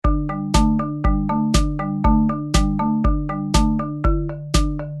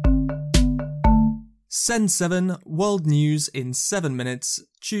Sen7 World News in 7 minutes,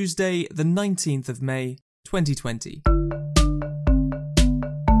 Tuesday the 19th of May, 2020.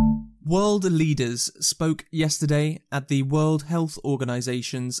 World leaders spoke yesterday at the World Health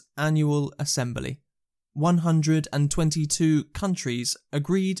Organization's annual assembly. 122 countries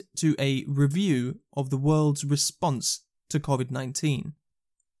agreed to a review of the world's response to COVID-19.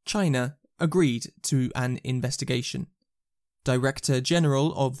 China agreed to an investigation. Director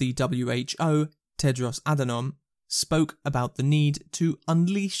General of the WHO, Tedros Adhanom, spoke about the need to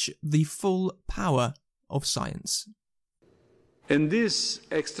unleash the full power of science. In these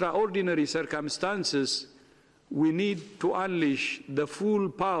extraordinary circumstances, we need to unleash the full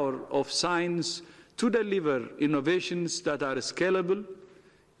power of science to deliver innovations that are scalable,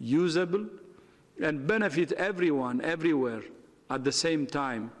 usable, and benefit everyone, everywhere, at the same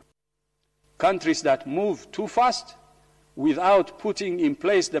time. Countries that move too fast without putting in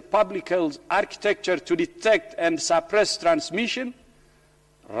place the public health architecture to detect and suppress transmission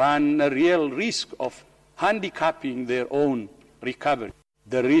run a real risk of handicapping their own recovery.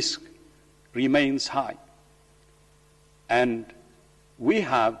 The risk remains high, and we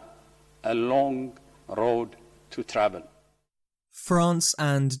have a long road to travel. France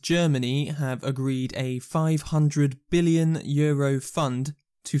and Germany have agreed a €500 billion fund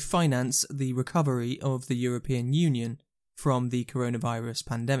to finance the recovery of the European Union from the coronavirus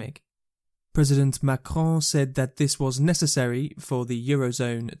pandemic. President Macron said that this was necessary for the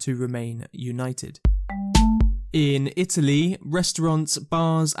Eurozone to remain united. In Italy, restaurants,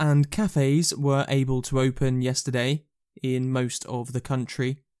 bars and cafes were able to open yesterday in most of the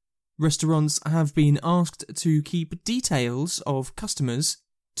country. Restaurants have been asked to keep details of customers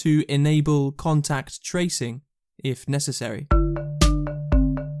to enable contact tracing if necessary.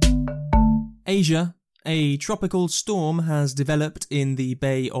 Asia, a tropical storm has developed in the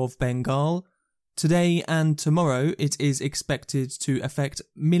Bay of Bengal. Today and tomorrow it is expected to affect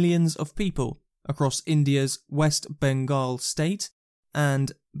millions of people across India's West Bengal state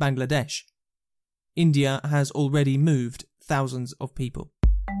and Bangladesh. India has already moved thousands of people.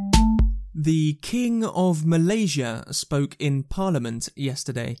 The King of Malaysia spoke in Parliament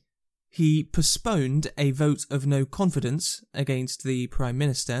yesterday. He postponed a vote of no confidence against the Prime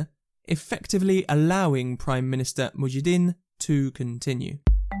Minister, effectively allowing Prime Minister Muhyiddin to continue.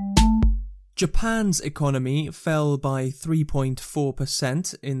 Japan's economy fell by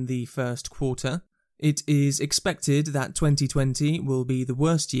 3.4% in the first quarter. It is expected that 2020 will be the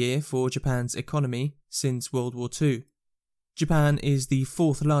worst year for Japan's economy since World War II. Japan is the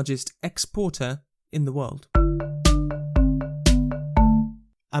fourth largest exporter in the world.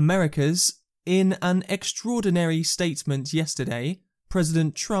 Americas. In an extraordinary statement yesterday,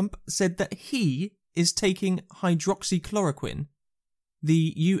 President Trump said that he is taking hydroxychloroquine.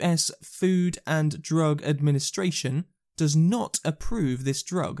 The US Food and Drug Administration does not approve this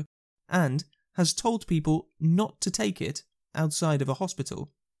drug and has told people not to take it outside of a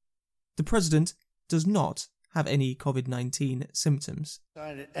hospital. The president does not have any COVID-19 symptoms.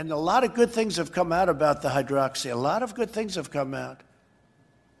 And a lot of good things have come out about the hydroxy. A lot of good things have come out.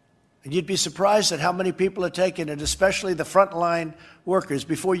 And you'd be surprised at how many people are taking it, especially the frontline workers,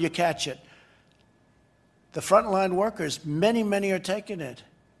 before you catch it. The frontline workers, many are taking it.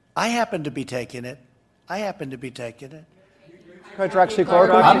 I happen to be taking it.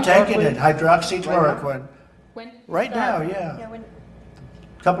 Hydroxychloroquine? I'm taking it, hydroxychloroquine. When? Right now, yeah.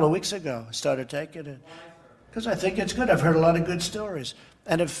 A couple of weeks ago, I started taking it. Because I think it's good. I've heard a lot of good stories.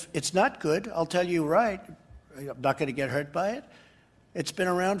 And if it's not good, I'll tell you right, I'm not going to get hurt by it. It's been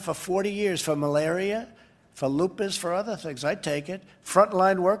around for 40 years for malaria, for lupus, for other things. I take it.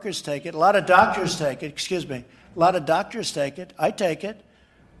 Frontline workers take it. A lot of doctors take it. I take it.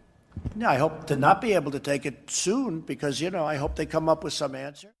 Now, I hope to not be able to take it soon because, I hope they come up with some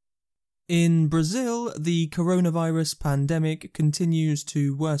answer. In Brazil, the coronavirus pandemic continues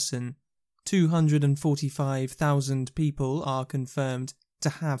to worsen. 245,000 people are confirmed to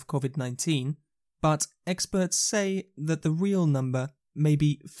have COVID-19, but experts say that the real number may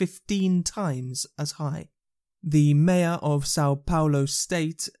be 15 times as high. The mayor of Sao Paulo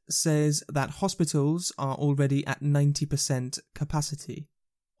state says that hospitals are already at 90% capacity.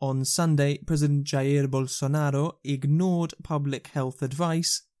 On Sunday, President Jair Bolsonaro ignored public health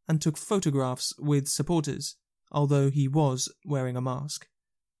advice and took photographs with supporters, although he was wearing a mask.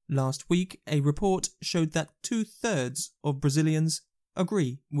 Last week, a report showed that 2/3 of Brazilians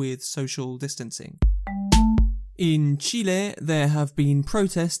agree with social distancing. In Chile, there have been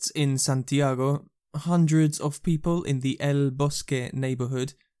protests in Santiago. Hundreds of people in the El Bosque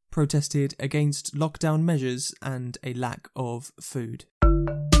neighborhood protested against lockdown measures and a lack of food.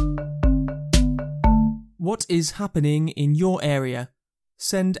 What is happening in your area?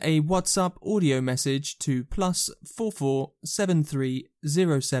 Send a WhatsApp audio message to +44 73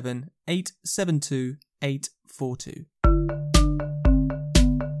 07 872 842.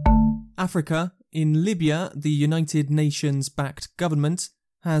 Africa. In Libya, the United Nations-backed government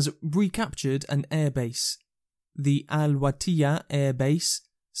has recaptured an airbase. The Al-Watiya Air Base,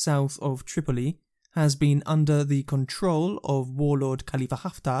 south of Tripoli, has been under the control of warlord Khalifa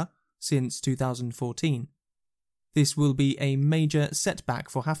Haftar since 2014. This will be a major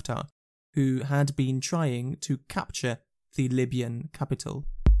setback for Haftar, who had been trying to capture the Libyan capital.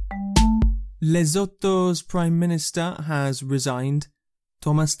 Lesotho's Prime Minister has resigned.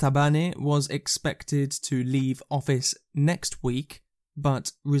 Thomas Thabane was expected to leave office next week,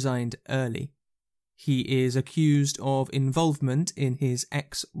 but resigned early. He is accused of involvement in his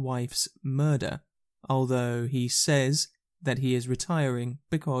ex-wife's murder, although he says that he is retiring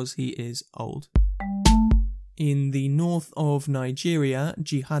because he is old. In the north of Nigeria,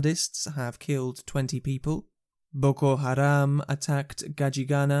 jihadists have killed 20 people. Boko Haram attacked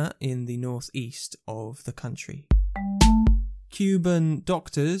Gajigana in the northeast of the country. Cuban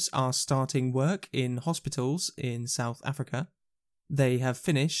doctors are starting work in hospitals in South Africa. They have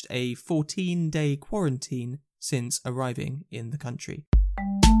finished a 14-day quarantine since arriving in the country.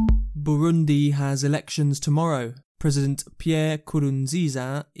 Burundi has elections tomorrow. President Pierre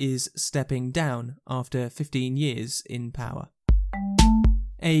Nkurunziza is stepping down after 15 years in power.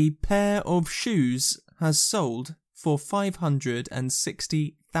 A pair of shoes has sold for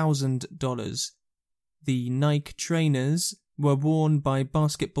 $560,000. The Nike trainers were worn by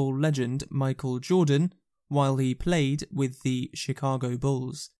basketball legend Michael Jordan while he played with the Chicago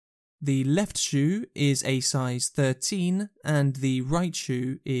Bulls. The left shoe is a size 13 and the right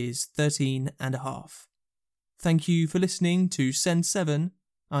shoe is 13.5. Thank you for listening to Send 7.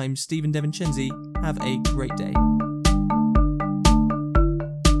 I'm Stephen DeVincenzi. Have a great day.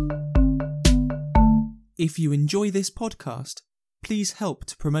 If you enjoy this podcast, please help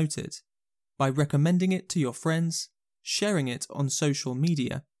to promote it by recommending it to your friends, sharing it on social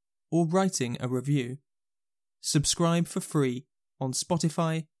media, or writing a review. Subscribe for free on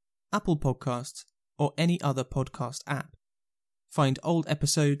Spotify, Apple Podcasts, or any other podcast app. Find old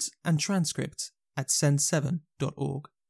episodes and transcripts at send7.org.